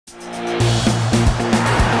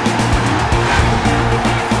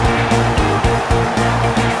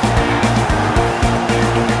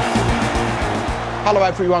Hello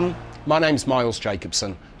everyone, my name's Miles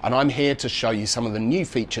Jacobson and I'm here to show you some of the new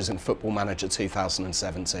features in Football Manager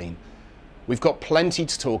 2017. We've got plenty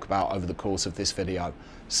to talk about over the course of this video.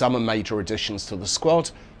 Some are major additions to the squad,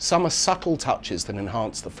 some are subtle touches that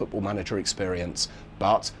enhance the Football Manager experience,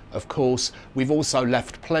 but of course we've also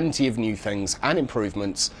left plenty of new things and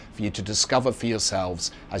improvements for you to discover for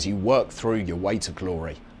yourselves as you work through your way to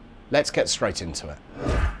glory. Let's get straight into it.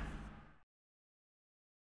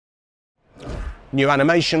 New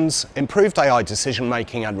animations, improved AI decision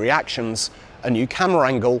making and reactions, a new camera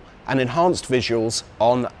angle and enhanced visuals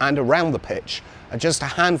on and around the pitch are just a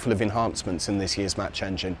handful of enhancements in this year's match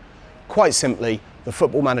engine. Quite simply, the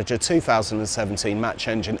Football Manager 2017 match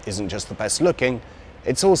engine isn't just the best looking,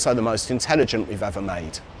 it's also the most intelligent we've ever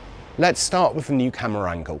made. Let's start with the new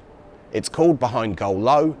camera angle. It's called Behind Goal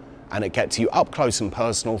Low and it gets you up close and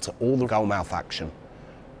personal to all the goal mouth action.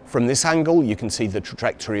 From this angle, you can see the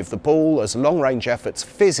trajectory of the ball as long-range efforts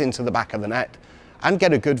fizz into the back of the net and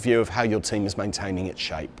get a good view of how your team is maintaining its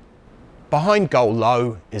shape. Behind Goal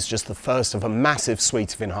Low is just the first of a massive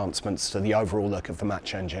suite of enhancements to the overall look of the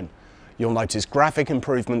match engine. You'll notice graphic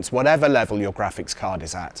improvements whatever level your graphics card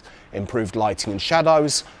is at, improved lighting and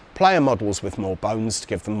shadows, player models with more bones to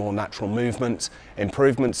give them more natural movement,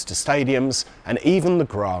 improvements to stadiums, and even the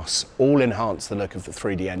grass all enhance the look of the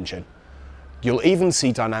 3D engine. You'll even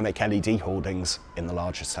see dynamic LED hoardings in the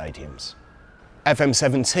larger stadiums.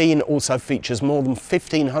 FM17 also features more than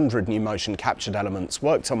 1,500 new motion captured elements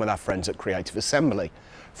worked on with our friends at Creative Assembly.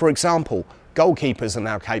 For example, goalkeepers are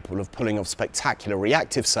now capable of pulling off spectacular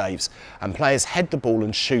reactive saves and players head the ball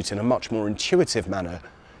and shoot in a much more intuitive manner,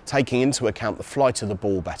 taking into account the flight of the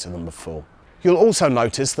ball better than before. You'll also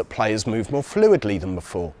notice that players move more fluidly than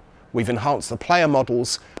before. We've enhanced the player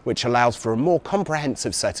models, which allows for a more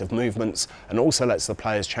comprehensive set of movements and also lets the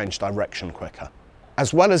players change direction quicker.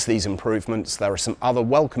 As well as these improvements, there are some other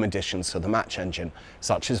welcome additions to the match engine,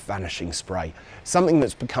 such as vanishing spray, something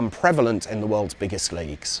that's become prevalent in the world's biggest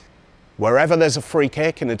leagues. Wherever there's a free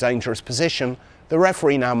kick in a dangerous position, the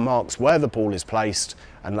referee now marks where the ball is placed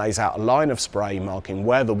and lays out a line of spray marking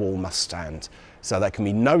where the wall must stand, so there can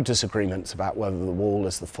be no disagreements about whether the wall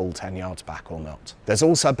is the full 10 yards back or not. There's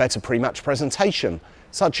also better pre-match presentation,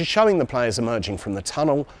 such as showing the players emerging from the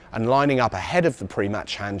tunnel and lining up ahead of the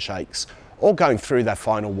pre-match handshakes, or going through their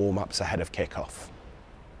final warm-ups ahead of kick-off.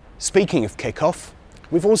 Speaking of kick-off,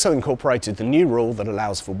 we've also incorporated the new rule that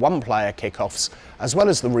allows for one-player kick-offs, as well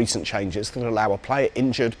as the recent changes that allow a player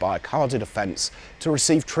injured by a carded offence to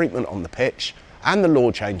receive treatment on the pitch, and the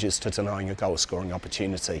law changes to denying a goal-scoring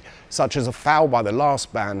opportunity, such as a foul by the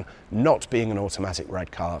last man not being an automatic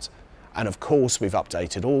red card. And of course, we've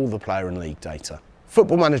updated all the player and league data.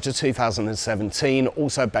 Football Manager 2017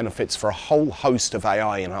 also benefits for a whole host of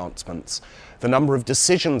AI enhancements. The number of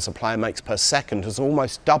decisions a player makes per second has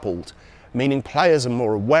almost doubled, meaning players are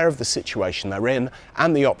more aware of the situation they're in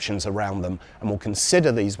and the options around them, and will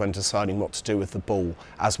consider these when deciding what to do with the ball,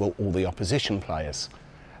 as will all the opposition players.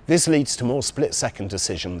 This leads to more split-second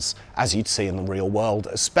decisions, as you'd see in the real world,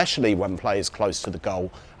 especially when play is close to the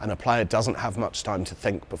goal and a player doesn't have much time to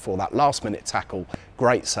think before that last-minute tackle,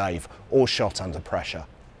 great save, or shot under pressure.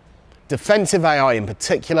 Defensive AI in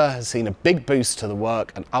particular has seen a big boost to the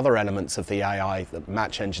work and other elements of the AI that the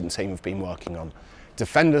Match Engine team have been working on.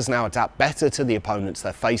 Defenders now adapt better to the opponents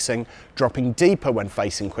they're facing, dropping deeper when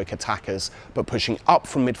facing quick attackers, but pushing up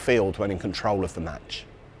from midfield when in control of the match.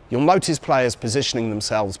 You'll notice players positioning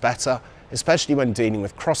themselves better, especially when dealing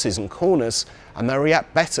with crosses and corners, and they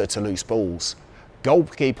react better to loose balls.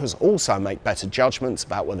 Goalkeepers also make better judgments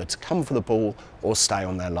about whether to come for the ball or stay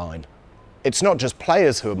on their line. It's not just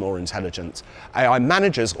players who are more intelligent. AI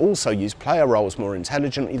managers also use player roles more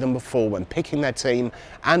intelligently than before when picking their team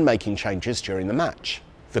and making changes during the match.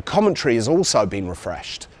 The commentary has also been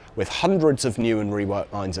refreshed, with hundreds of new and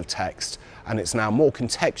reworked lines of text, and it's now more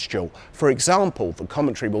contextual. For example, the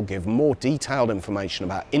commentary will give more detailed information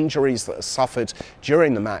about injuries that are suffered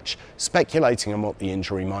during the match, speculating on what the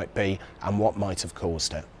injury might be and what might have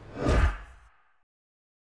caused it.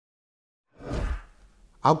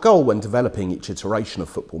 Our goal when developing each iteration of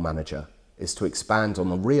Football Manager is to expand on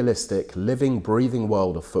the realistic, living, breathing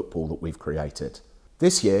world of football that we've created.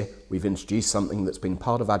 This year, we've introduced something that's been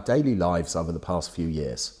part of our daily lives over the past few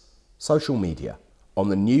years: social media. On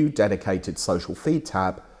the new dedicated social feed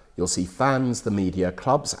tab, you'll see fans, the media,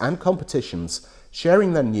 clubs and competitions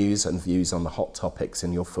sharing their news and views on the hot topics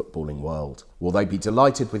in your footballing world. Will they be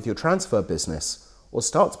delighted with your transfer business, or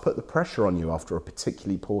start to put the pressure on you after a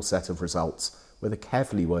particularly poor set of results with a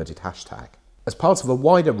carefully worded hashtag? As part of a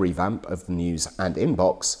wider revamp of the news and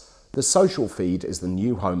inbox, The social feed is the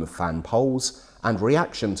new home of fan polls and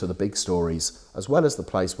reaction to the big stories, as well as the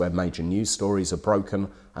place where major news stories are broken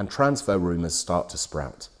and transfer rumours start to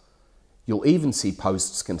sprout. You'll even see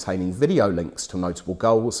posts containing video links to notable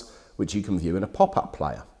goals, which you can view in a pop-up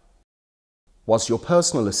player. Whilst your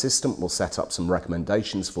personal assistant will set up some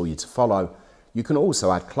recommendations for you to follow, you can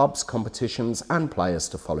also add clubs, competitions and players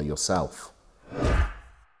to follow yourself.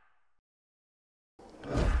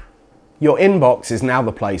 Your inbox is now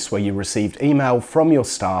the place where you received email from your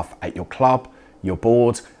staff at your club, your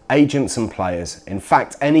board, agents and players. In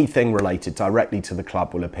fact, anything related directly to the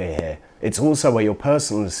club will appear here. It's also where your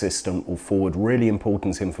personal assistant will forward really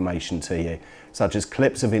important information to you, such as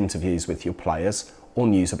clips of interviews with your players or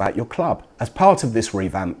news about your club. As part of this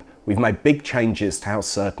revamp, we've made big changes to how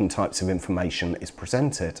certain types of information is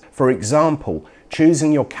presented. For example,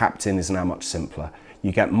 choosing your captain is now much simpler.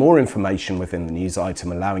 You get more information within the news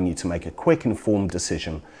item, allowing you to make a quick, informed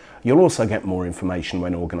decision. You'll also get more information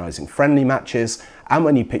when organising friendly matches and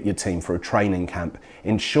when you pick your team for a training camp.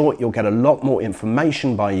 In short, you'll get a lot more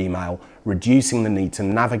information by email, reducing the need to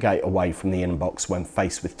navigate away from the inbox when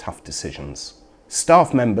faced with tough decisions.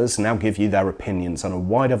 Staff members now give you their opinions on a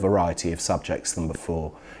wider variety of subjects than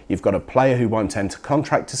before. You've got a player who won't enter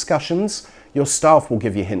contract discussions. Your staff will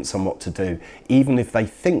give you hints on what to do, even if they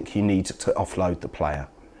think you need to offload the player.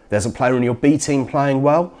 There's a player in your B team playing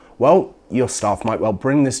well? Well, your staff might well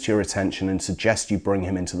bring this to your attention and suggest you bring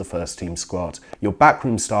him into the first team squad. Your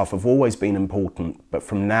backroom staff have always been important, but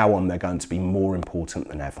from now on they're going to be more important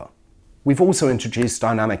than ever. We've also introduced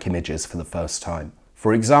dynamic images for the first time.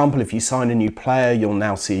 For example, if you sign a new player, you'll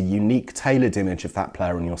now see a unique tailored image of that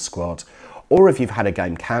player in your squad. Or if you've had a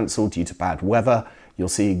game cancelled due to bad weather, you'll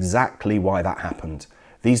see exactly why that happened.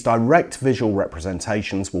 These direct visual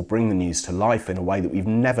representations will bring the news to life in a way that we've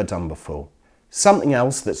never done before. Something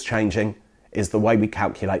else that's changing is the way we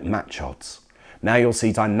calculate match odds. Now you'll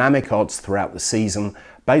see dynamic odds throughout the season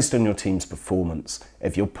based on your team's performance.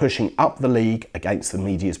 If you're pushing up the league against the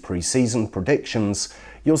media's pre-season predictions,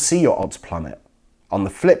 you'll see your odds plummet. On the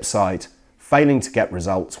flip side, failing to get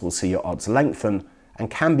results will see your odds lengthen and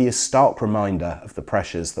can be a stark reminder of the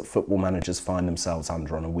pressures that football managers find themselves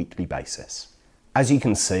under on a weekly basis. As you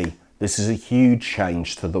can see, this is a huge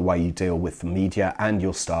change to the way you deal with the media and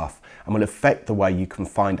your staff and will affect the way you can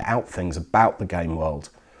find out things about the game world.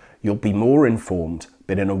 You'll be more informed,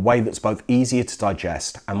 but in a way that's both easier to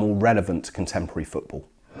digest and more relevant to contemporary football.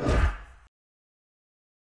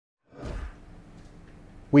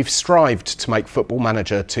 We've strived to make Football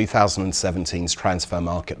Manager 2017's transfer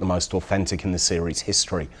market the most authentic in the series'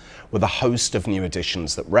 history, with a host of new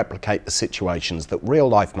additions that replicate the situations that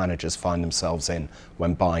real-life managers find themselves in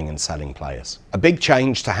when buying and selling players. A big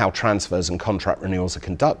change to how transfers and contract renewals are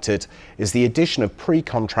conducted is the addition of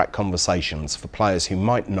pre-contract conversations for players who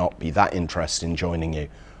might not be that interested in joining you,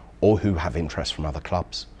 or who have interest from other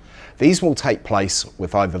clubs. These will take place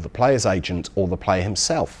with either the player's agent or the player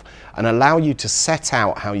himself and allow you to set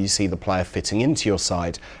out how you see the player fitting into your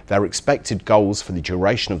side, their expected goals for the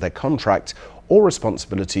duration of their contract, or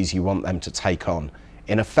responsibilities you want them to take on.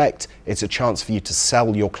 In effect, it's a chance for you to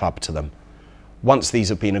sell your club to them. Once these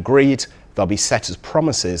have been agreed, they'll be set as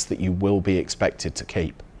promises that you will be expected to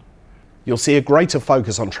keep. You'll see a greater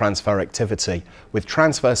focus on transfer activity, with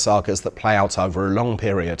transfer sagas that play out over a long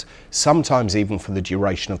period, sometimes even for the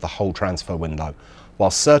duration of the whole transfer window.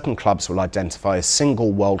 While certain clubs will identify a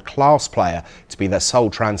single world-class player to be their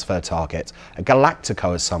sole transfer target, a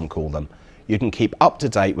Galactico as some call them, you can keep up to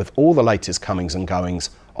date with all the latest comings and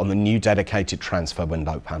goings on the new dedicated transfer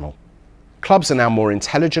window panel. Clubs are now more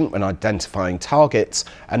intelligent when identifying targets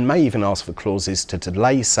and may even ask for clauses to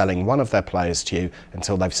delay selling one of their players to you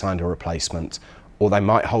until they've signed a replacement, or they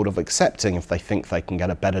might hold off accepting if they think they can get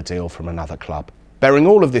a better deal from another club. Bearing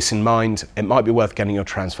all of this in mind, it might be worth getting your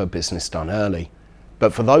transfer business done early.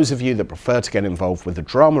 But for those of you that prefer to get involved with the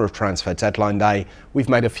drama of transfer deadline day, we've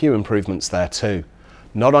made a few improvements there too.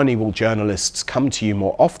 Not only will journalists come to you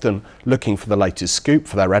more often looking for the latest scoop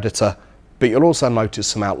for their editor, but you'll also notice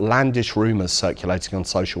some outlandish rumours circulating on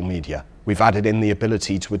social media. We've added in the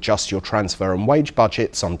ability to adjust your transfer and wage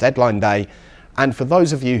budgets on deadline day, and for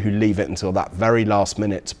those of you who leave it until that very last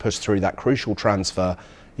minute to push through that crucial transfer,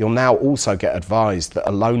 you'll now also get advised that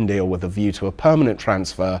a loan deal with a view to a permanent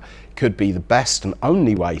transfer could be the best and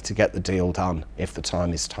only way to get the deal done if the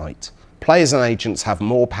time is tight. Players and agents have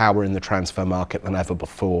more power in the transfer market than ever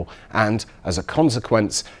before, and as a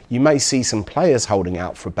consequence, you may see some players holding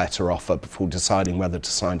out for a better offer before deciding whether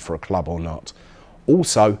to sign for a club or not.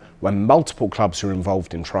 Also, when multiple clubs are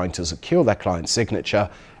involved in trying to secure their client's signature,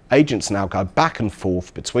 agents now go back and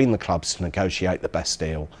forth between the clubs to negotiate the best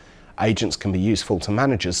deal. Agents can be useful to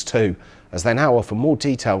managers too, as they now offer more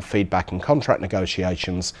detailed feedback in contract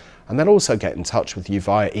negotiations, and they'll also get in touch with you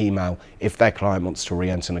via email if their client wants to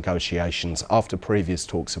re-enter negotiations after previous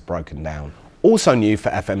talks have broken down. Also new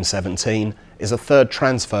for FM17 is a third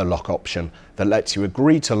transfer lock option that lets you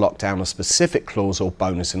agree to lock down a specific clause or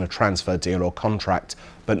bonus in a transfer deal or contract,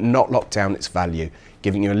 but not lock down its value,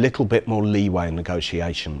 giving you a little bit more leeway in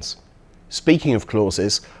negotiations. Speaking of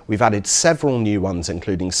clauses, we've added several new ones,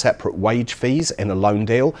 including separate wage fees in a loan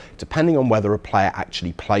deal, depending on whether a player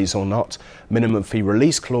actually plays or not, minimum fee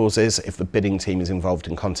release clauses if the bidding team is involved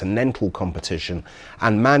in continental competition,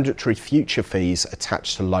 and mandatory future fees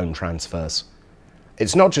attached to loan transfers.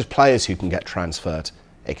 It's not just players who can get transferred,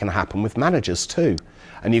 it can happen with managers too.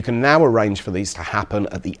 And you can now arrange for these to happen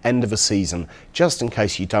at the end of a season, just in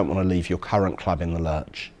case you don't want to leave your current club in the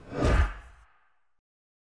lurch.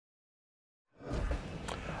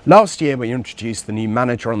 Last year we introduced the new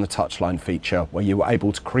Manager on the Touchline feature, where you were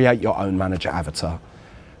able to create your own manager avatar.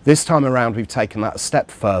 This time around we've taken that a step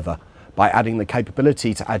further by adding the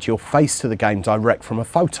capability to add your face to the game direct from a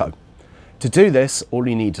photo. To do this, all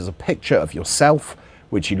you need is a picture of yourself,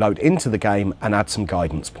 which you load into the game and add some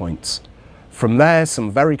guidance points. From there,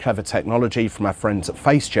 some very clever technology from our friends at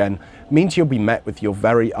FaceGen means you'll be met with your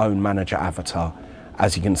very own manager avatar.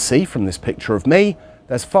 As you can see from this picture of me,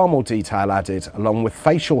 there's far more detail added, along with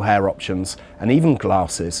facial hair options and even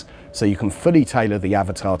glasses, so you can fully tailor the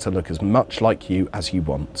avatar to look as much like you as you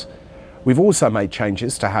want. We've also made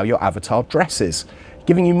changes to how your avatar dresses,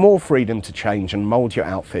 giving you more freedom to change and mould your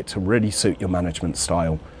outfit to really suit your management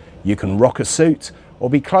style. You can rock a suit or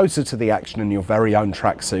be closer to the action in your very own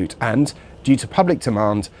tracksuit, and, due to public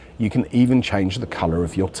demand, you can even change the colour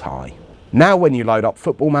of your tie. Now when you load up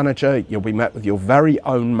Football Manager, you'll be met with your very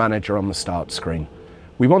own manager on the start screen.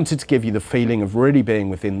 We wanted to give you the feeling of really being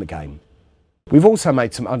within the game. We've also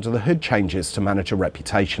made some under-the-hood changes to manager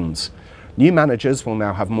reputations. New managers will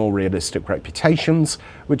now have more realistic reputations,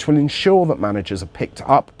 which will ensure that managers are picked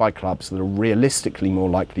up by clubs that are realistically more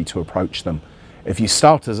likely to approach them. If you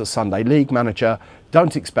start as a Sunday League manager,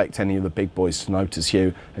 don't expect any of the big boys to notice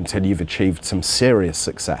you until you've achieved some serious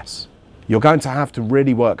success. You're going to have to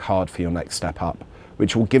really work hard for your next step up,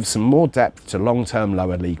 which will give some more depth to long-term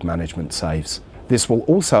lower league management saves. This will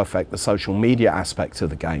also affect the social media aspect of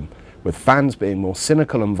the game, with fans being more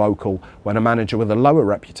cynical and vocal when a manager with a lower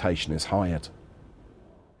reputation is hired.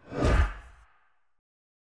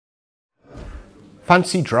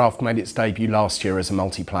 Fantasy Draft made its debut last year as a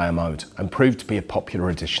multiplayer mode and proved to be a popular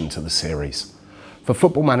addition to the series. For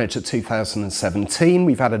Football Manager 2017,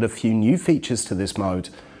 we've added a few new features to this mode,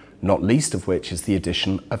 not least of which is the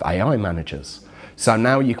addition of AI managers. So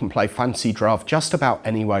now you can play Fantasy Draft just about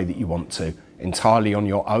any way that you want to, entirely on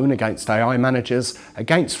your own against AI managers,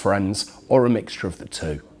 against friends, or a mixture of the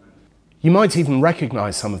two. You might even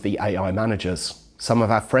recognise some of the AI managers. Some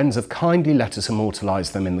of our friends have kindly let us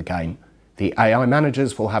immortalise them in the game. The AI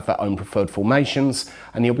managers will have their own preferred formations,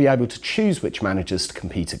 and you'll be able to choose which managers to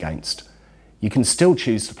compete against. You can still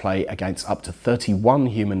choose to play against up to 31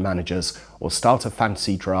 human managers, or start a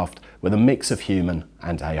fantasy draft with a mix of human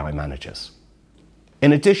and AI managers.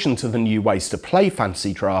 In addition to the new ways to play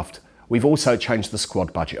Fantasy Draft, we've also changed the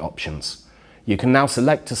squad budget options. You can now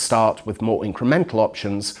select to start with more incremental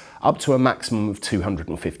options up to a maximum of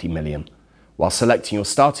 250 million. While selecting your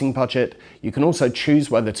starting budget, you can also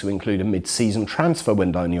choose whether to include a mid-season transfer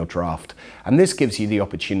window in your draft, and this gives you the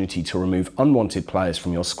opportunity to remove unwanted players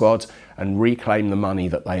from your squad and reclaim the money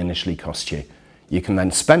that they initially cost you. You can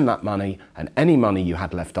then spend that money and any money you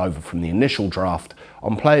had left over from the initial draft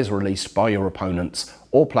on players released by your opponents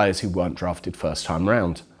or players who weren't drafted first time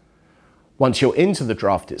round. Once you're into the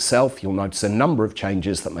draft itself, you'll notice a number of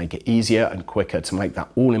changes that make it easier and quicker to make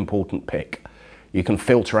that all-important pick. You can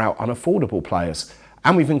filter out unaffordable players,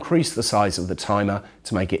 and we've increased the size of the timer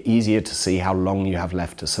to make it easier to see how long you have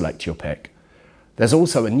left to select your pick. There's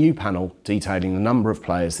also a new panel detailing the number of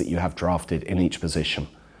players that you have drafted in each position.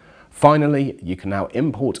 Finally, you can now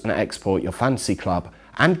import and export your fantasy club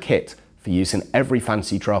and kit for use in every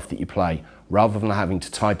fantasy draft that you play, rather than having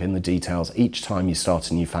to type in the details each time you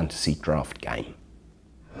start a new fantasy draft game.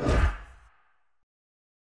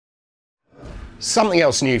 Something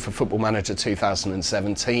else new for Football Manager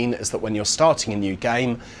 2017 is that when you're starting a new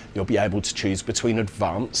game, you'll be able to choose between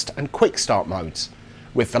advanced and quick start modes.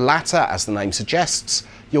 With the latter, as the name suggests,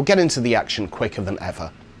 you'll get into the action quicker than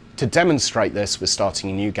ever. To demonstrate this, we're starting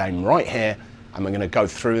a new game right here, and we're going to go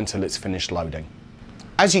through until it's finished loading.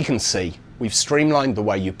 As you can see, we've streamlined the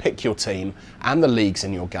way you pick your team and the leagues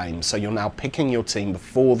in your game, so you're now picking your team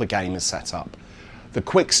before the game is set up. The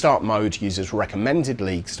Quick Start mode uses recommended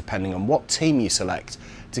leagues depending on what team you select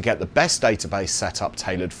to get the best database setup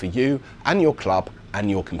tailored for you and your club and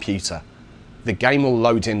your computer. The game will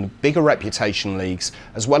load in bigger reputation leagues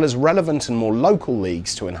as well as relevant and more local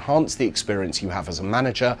leagues to enhance the experience you have as a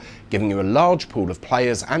manager, giving you a large pool of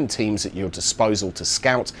players and teams at your disposal to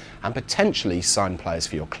scout and potentially sign players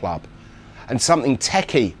for your club. And something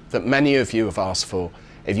techie that many of you have asked for: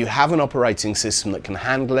 if you have an operating system that can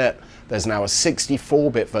handle it, there's now a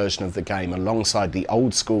 64-bit version of the game alongside the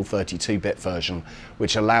old school 32-bit version,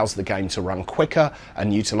 which allows the game to run quicker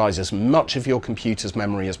and utilise as much of your computer's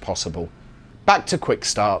memory as possible. Back to Quick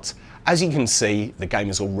Start. As you can see, the game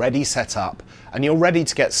is already set up and you're ready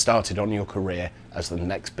to get started on your career as the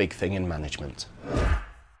next big thing in management.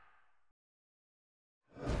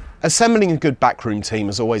 Assembling a good backroom team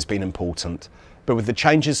has always been important, but with the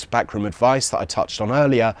changes to backroom advice that I touched on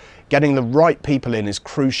earlier, getting the right people in is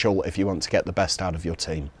crucial if you want to get the best out of your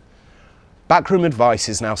team. Backroom advice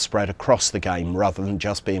is now spread across the game rather than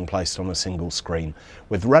just being placed on a single screen,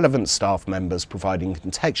 with relevant staff members providing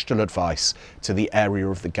contextual advice to the area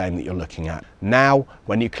of the game that you're looking at. Now,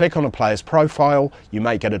 when you click on a player's profile, you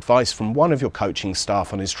may get advice from one of your coaching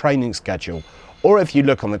staff on his training schedule, or if you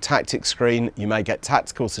look on the tactics screen, you may get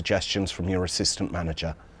tactical suggestions from your assistant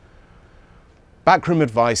manager. Backroom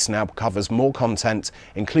advice now covers more content,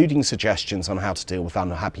 including suggestions on how to deal with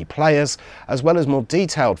unhappy players, as well as more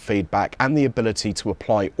detailed feedback and the ability to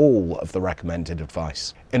apply all of the recommended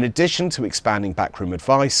advice. In addition to expanding backroom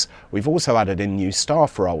advice, we've also added in new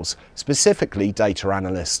staff roles, specifically data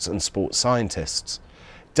analysts and sports scientists.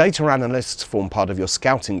 Data analysts form part of your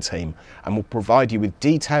scouting team and will provide you with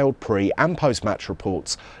detailed pre- and post-match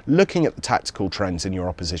reports looking at the tactical trends in your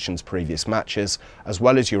opposition's previous matches, as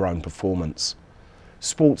well as your own performance.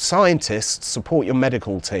 Sports scientists support your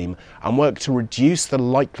medical team and work to reduce the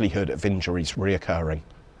likelihood of injuries reoccurring.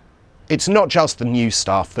 It's not just the new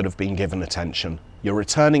staff that have been given attention. Your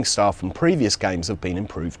returning staff from previous games have been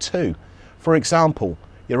improved too. For example,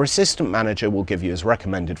 your assistant manager will give you his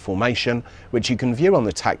recommended formation, which you can view on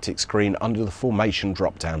the tactics screen under the formation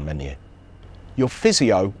drop-down menu. Your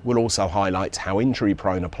physio will also highlight how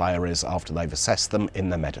injury-prone a player is after they've assessed them in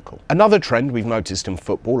their medical. Another trend we've noticed in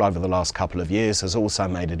football over the last couple of years has also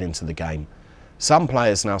made it into the game. Some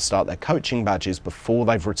players now start their coaching badges before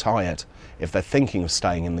they've retired, if they're thinking of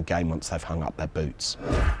staying in the game once they've hung up their boots.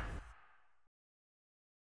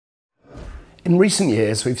 In recent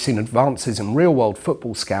years, we've seen advances in real-world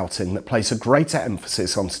football scouting that place a greater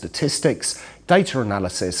emphasis on statistics, data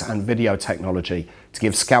analysis and video technology to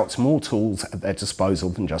give scouts more tools at their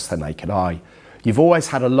disposal than just their naked eye. You've always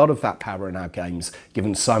had a lot of that power in our games,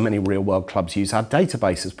 given so many real-world clubs use our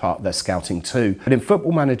database as part of their scouting too. But in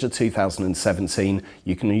Football Manager 2017,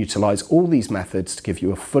 you can utilise all these methods to give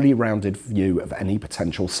you a fully rounded view of any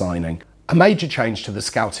potential signing. A major change to the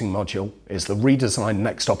scouting module is the redesigned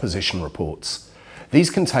Next Opposition reports. These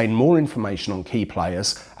contain more information on key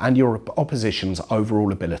players and your opposition's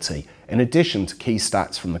overall ability, in addition to key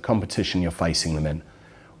stats from the competition you're facing them in.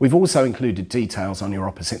 We've also included details on your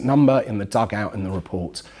opposite number in the dugout in the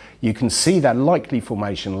report. You can see their likely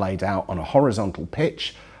formation laid out on a horizontal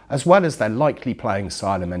pitch, as well as their likely playing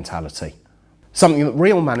style and mentality. Something that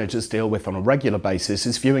real managers deal with on a regular basis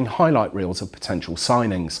is viewing highlight reels of potential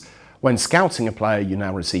signings. When scouting a player, you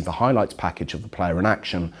now receive a highlights package of the player in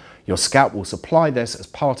action. Your scout will supply this as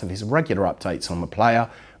part of his regular updates on the player,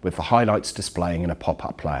 with the highlights displaying in a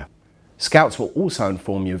pop-up player. Scouts will also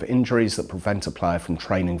inform you of injuries that prevent a player from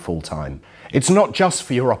training full-time. It's not just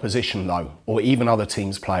for your opposition though, or even other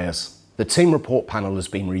teams' players. The team report panel has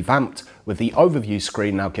been revamped, with the overview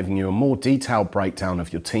screen now giving you a more detailed breakdown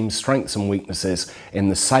of your team's strengths and weaknesses in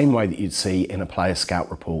the same way that you'd see in a player scout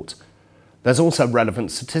report. There's also relevant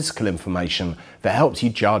statistical information that helps you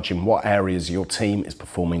judge in what areas your team is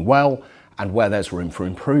performing well and where there's room for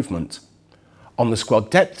improvement. On the squad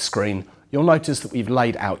depth screen, you'll notice that we've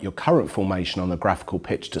laid out your current formation on the graphical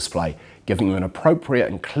pitch display, giving you an appropriate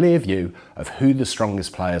and clear view of who the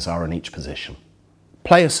strongest players are in each position.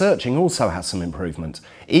 Player searching also has some improvement,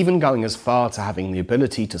 even going as far to having the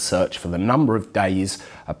ability to search for the number of days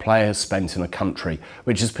a player has spent in a country,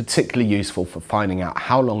 which is particularly useful for finding out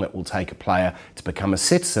how long it will take a player to become a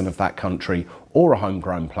citizen of that country or a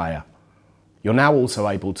homegrown player. You're now also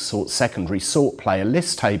able to sort secondary sort player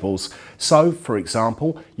list tables, so for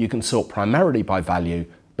example, you can sort primarily by value,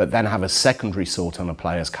 but then have a secondary sort on a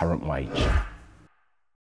player's current wage.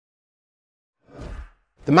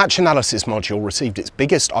 The match analysis module received its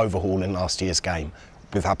biggest overhaul in last year's game,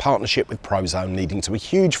 with our partnership with Prozone leading to a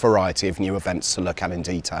huge variety of new events to look at in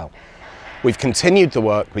detail. We've continued the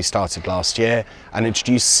work we started last year and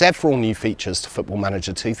introduced several new features to Football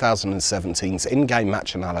Manager 2017's in-game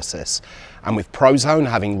match analysis. And with ProZone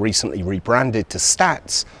having recently rebranded to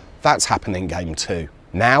Stats, that's happening in game too.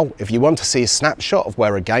 Now, if you want to see a snapshot of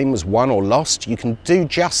where a game was won or lost, you can do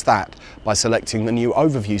just that by selecting the new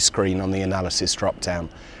overview screen on the analysis drop-down.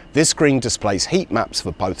 This screen displays heat maps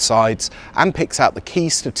for both sides and picks out the key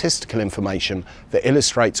statistical information that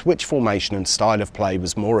illustrates which formation and style of play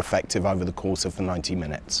was more effective over the course of the 90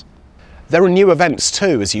 minutes. There are new events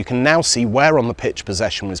too, as you can now see where on the pitch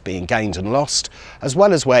possession was being gained and lost, as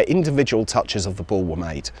well as where individual touches of the ball were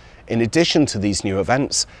made. In addition to these new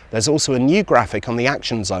events, there's also a new graphic on the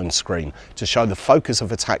action zone screen to show the focus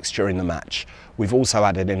of attacks during the match. We've also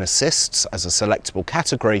added in assists as a selectable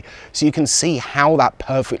category, so you can see how that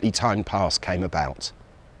perfectly timed pass came about.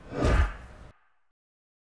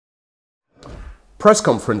 Press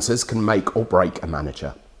conferences can make or break a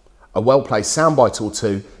manager. A well-placed soundbite or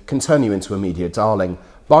two can turn you into a media darling,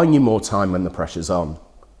 buying you more time when the pressure's on.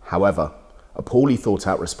 However, a poorly thought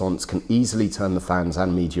out response can easily turn the fans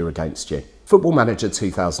and media against you. Football Manager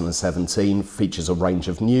 2017 features a range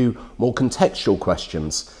of new, more contextual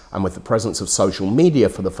questions, and with the presence of social media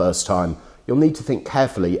for the first time, you'll need to think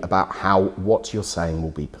carefully about how what you're saying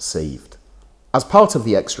will be perceived. As part of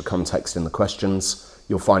the extra context in the questions,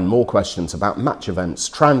 you'll find more questions about match events,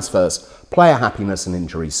 transfers, player happiness and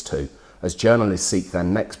injuries too, as journalists seek their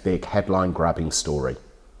next big headline-grabbing story.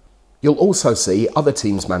 You'll also see other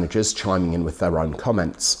teams' managers chiming in with their own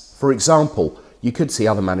comments. For example, you could see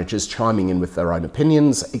other managers chiming in with their own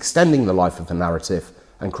opinions, extending the life of the narrative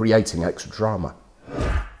and creating extra drama.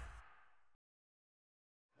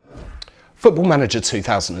 Football Manager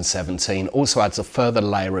 2017 also adds a further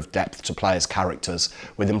layer of depth to players' characters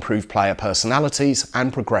with improved player personalities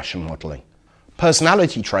and progression modelling.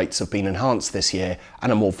 Personality traits have been enhanced this year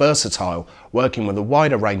and are more versatile, working with a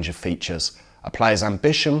wider range of features. A player's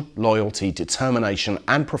ambition, loyalty, determination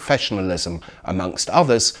and professionalism, amongst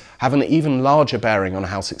others, have an even larger bearing on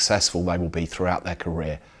how successful they will be throughout their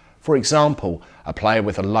career. For example, a player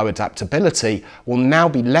with a low adaptability will now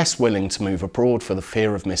be less willing to move abroad for the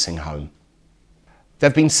fear of missing home. There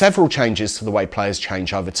have been several changes to the way players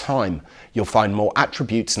change over time. You'll find more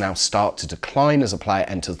attributes now start to decline as a player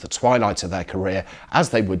enters the twilight of their career, as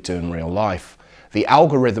they would do in real life. The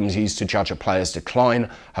algorithms used to judge a player's decline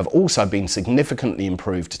have also been significantly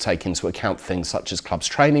improved to take into account things such as club's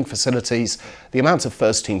training facilities, the amount of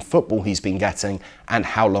first-team football he's been getting, and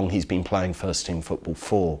how long he's been playing first-team football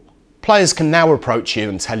for. Players can now approach you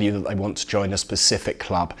and tell you that they want to join a specific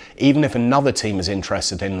club, even if another team is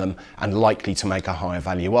interested in them and likely to make a higher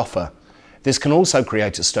value offer. This can also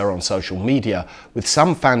create a stir on social media, with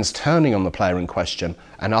some fans turning on the player in question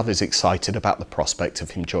and others excited about the prospect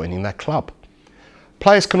of him joining their club.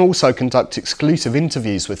 Players can also conduct exclusive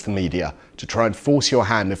interviews with the media to try and force your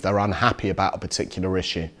hand if they're unhappy about a particular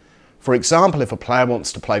issue. For example, if a player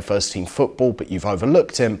wants to play first-team football but you've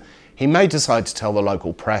overlooked him, he may decide to tell the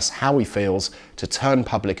local press how he feels to turn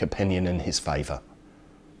public opinion in his favour.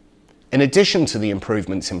 In addition to the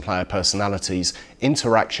improvements in player personalities,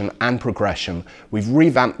 interaction and progression, we've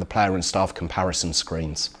revamped the player and staff comparison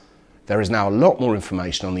screens. There is now a lot more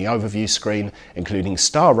information on the overview screen, including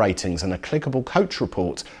star ratings and a clickable coach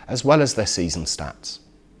report, as well as their season stats.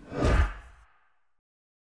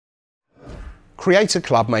 Create a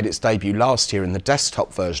Club made its debut last year in the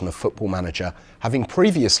desktop version of Football Manager, having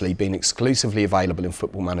previously been exclusively available in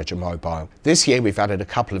Football Manager Mobile. This year we've added a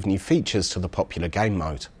couple of new features to the popular game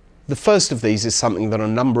mode. The first of these is something that a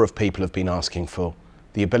number of people have been asking for,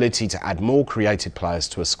 the ability to add more created players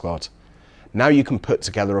to a squad. Now you can put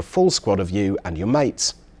together a full squad of you and your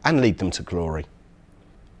mates and lead them to glory.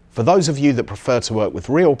 For those of you that prefer to work with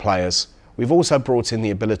real players, we've also brought in the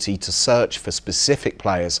ability to search for specific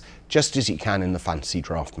players, just as you can in the fantasy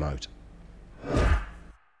draft mode.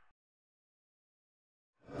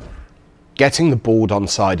 Getting the board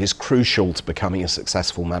onside is crucial to becoming a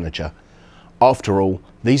successful manager. After all,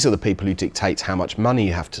 these are the people who dictate how much money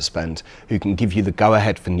you have to spend, who can give you the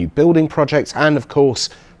go-ahead for new building projects and, of course,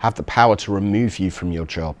 have the power to remove you from your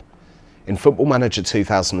job. In Football Manager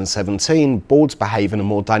 2017, boards behave in a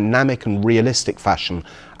more dynamic and realistic fashion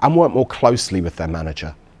and work more closely with their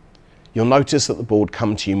manager. You'll notice that the board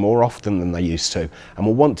come to you more often than they used to and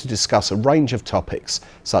will want to discuss a range of topics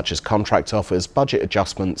such as contract offers, budget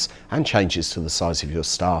adjustments and changes to the size of your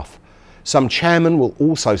staff. Some chairmen will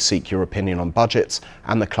also seek your opinion on budgets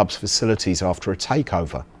and the club's facilities after a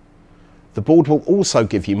takeover. The board will also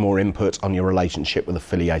give you more input on your relationship with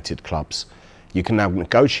affiliated clubs. You can now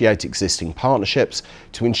negotiate existing partnerships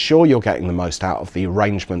to ensure you're getting the most out of the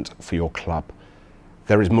arrangement for your club.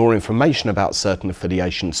 There is more information about certain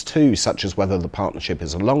affiliations too, such as whether the partnership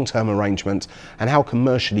is a long-term arrangement and how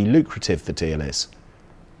commercially lucrative the deal is.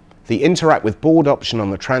 The Interact with Board option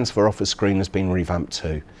on the transfer offer screen has been revamped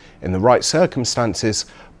too. In the right circumstances,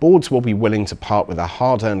 boards will be willing to part with their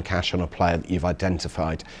hard-earned cash on a player that you've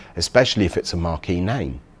identified, especially if it's a marquee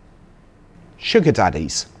name. Sugar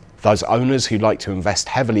daddies, those owners who like to invest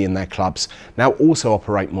heavily in their clubs, now also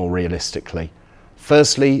operate more realistically.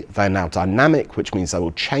 Firstly, they're now dynamic, which means they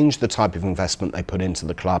will change the type of investment they put into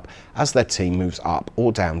the club as their team moves up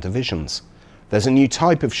or down divisions. There's a new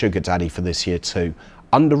type of sugar daddy for this year too,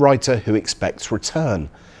 underwriter who expects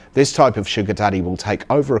return. This type of sugar daddy will take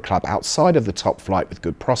over a club outside of the top flight with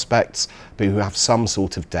good prospects, but who have some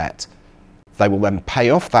sort of debt. They will then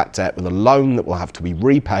pay off that debt with a loan that will have to be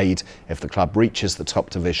repaid if the club reaches the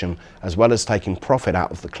top division, as well as taking profit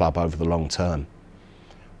out of the club over the long term.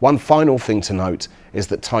 One final thing to note is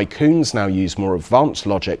that tycoons now use more advanced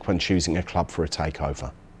logic when choosing a club for a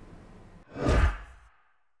takeover.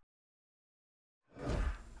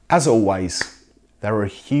 As always, there are a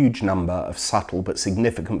huge number of subtle but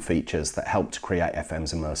significant features that help to create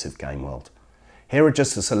FM's immersive game world. Here are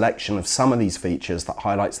just a selection of some of these features that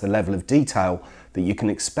highlights the level of detail that you can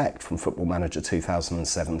expect from Football Manager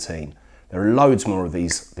 2017. There are loads more of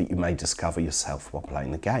these that you may discover yourself while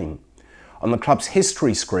playing the game. On the club's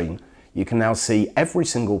history screen, you can now see every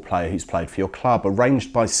single player who's played for your club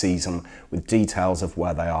arranged by season with details of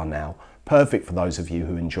where they are now, perfect for those of you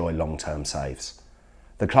who enjoy long-term saves.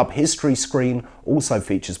 The club history screen also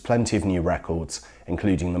features plenty of new records,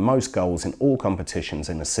 including the most goals in all competitions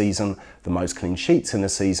in a season, the most clean sheets in a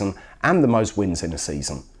season, and the most wins in a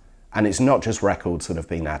season. And it's not just records that have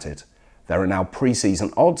been added. There are now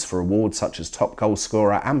pre-season odds for awards such as top goal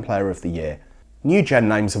scorer and player of the year. New gen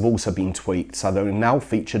names have also been tweaked, so they will now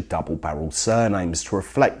feature double-barrel surnames to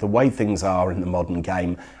reflect the way things are in the modern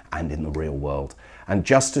game and in the real world. And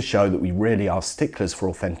just to show that we really are sticklers for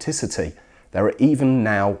authenticity, there are even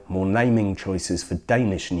now more naming choices for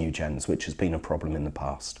Danish new gens, which has been a problem in the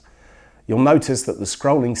past. You'll notice that the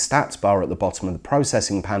scrolling stats bar at the bottom of the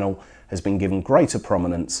processing panel has been given greater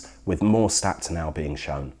prominence, with more stats now being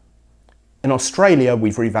shown. In Australia,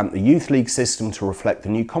 we've revamped the Youth League system to reflect the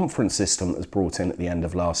new conference system that was brought in at the end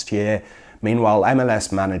of last year. Meanwhile,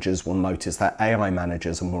 MLS managers will notice that AI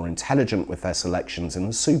managers are more intelligent with their selections in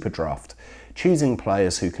the Super Draft, choosing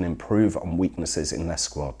players who can improve on weaknesses in their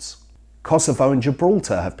squads. Kosovo and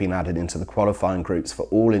Gibraltar have been added into the qualifying groups for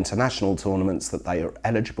all international tournaments that they are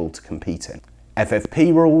eligible to compete in.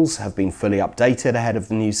 FFP rules have been fully updated ahead of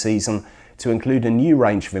the new season to include a new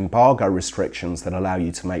range of embargo restrictions that allow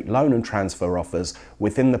you to make loan and transfer offers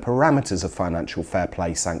within the parameters of financial fair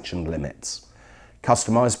play sanctioned limits.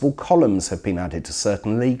 Customisable columns have been added to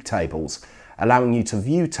certain league tables, allowing you to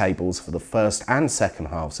view tables for the first and second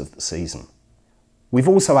halves of the season. We've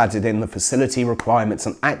also added in the facility requirements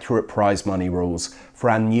and accurate prize money rules for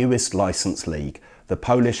our newest licensed league, the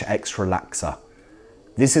Polish Ekstraklasa.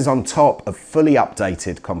 This is on top of fully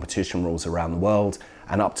updated competition rules around the world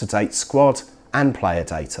and up-to-date squad and player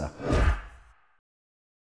data.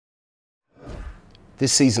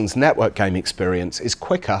 This season's network game experience is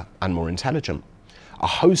quicker and more intelligent. A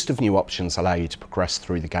host of new options allow you to progress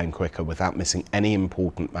through the game quicker without missing any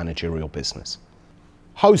important managerial business.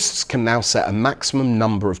 Hosts can now set a maximum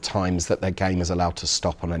number of times that their game is allowed to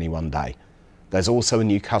stop on any one day. There's also a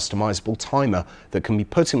new customisable timer that can be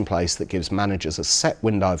put in place that gives managers a set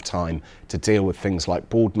window of time to deal with things like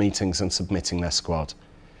board meetings and submitting their squad.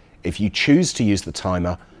 If you choose to use the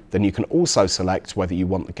timer, then you can also select whether you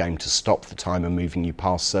want the game to stop the timer moving you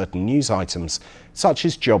past certain news items, such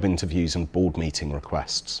as job interviews and board meeting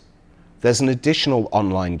requests. There's an additional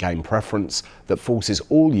online game preference that forces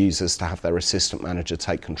all users to have their assistant manager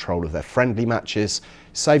take control of their friendly matches,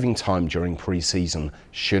 saving time during pre-season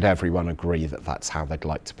should everyone agree that that's how they'd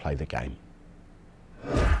like to play the game.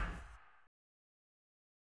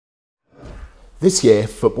 This year,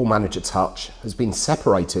 Football Manager Touch has been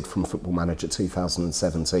separated from Football Manager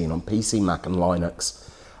 2017 on PC, Mac and Linux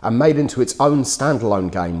and made into its own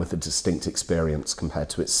standalone game with a distinct experience compared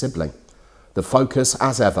to its sibling. The focus,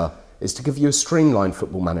 as ever, is to give you a streamlined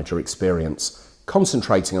Football Manager experience,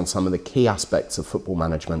 concentrating on some of the key aspects of football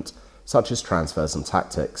management, such as transfers and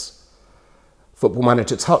tactics. Football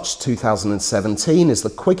Manager Touch 2017 is the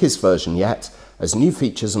quickest version yet, as new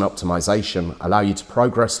features and optimization allow you to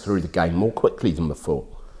progress through the game more quickly than before.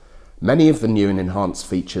 Many of the new and enhanced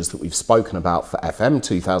features that we've spoken about for FM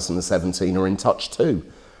 2017 are in Touch 2.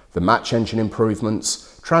 The match engine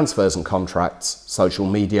improvements, transfers and contracts, social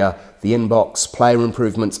media, the inbox, player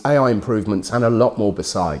improvements, AI improvements, and a lot more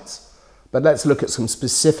besides. But let's look at some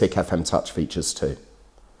specific FM Touch features too.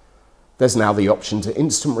 There's now the option to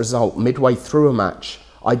instant result midway through a match,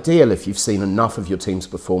 ideal if you've seen enough of your team's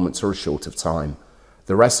performance for a short of time.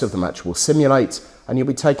 The rest of the match will simulate and you'll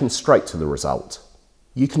be taken straight to the result.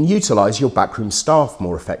 You can utilise your backroom staff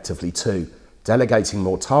more effectively too, delegating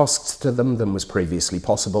more tasks to them than was previously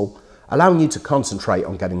possible, allowing you to concentrate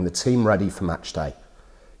on getting the team ready for match day.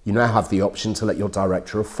 You now have the option to let your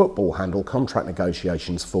director of football handle contract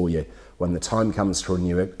negotiations for you when the time comes to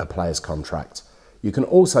renew a player's contract. You can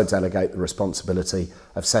also delegate the responsibility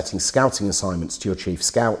of setting scouting assignments to your chief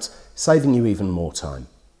scout, saving you even more time.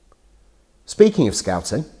 Speaking of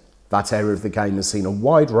scouting, that area of the game has seen a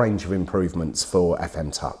wide range of improvements for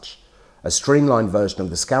FM Touch. A streamlined version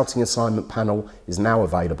of the scouting assignment panel is now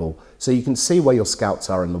available, so you can see where your scouts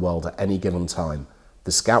are in the world at any given time.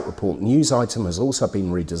 The Scout Report news item has also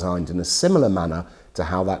been redesigned in a similar manner to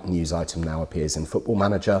how that news item now appears in Football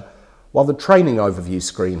Manager, while the training overview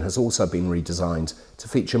screen has also been redesigned to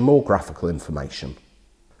feature more graphical information.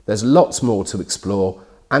 There's lots more to explore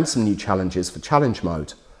and some new challenges for Challenge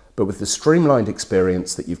Mode, but with the streamlined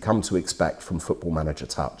experience that you've come to expect from Football Manager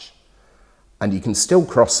Touch. And you can still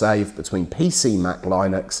cross-save between PC, Mac,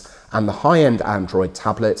 Linux and the high-end Android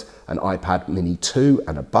tablet and iPad Mini 2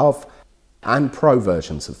 and above, and Pro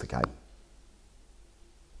versions of the game.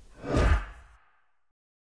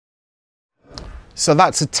 So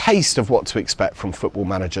that's a taste of what to expect from Football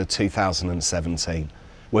Manager 2017.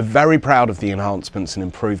 We're very proud of the enhancements and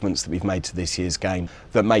improvements that we've made to this year's game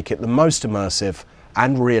that make it the most immersive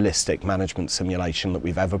and realistic management simulation that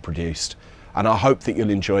we've ever produced. And I hope that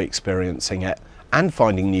you'll enjoy experiencing it and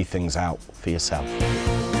finding new things out for yourself.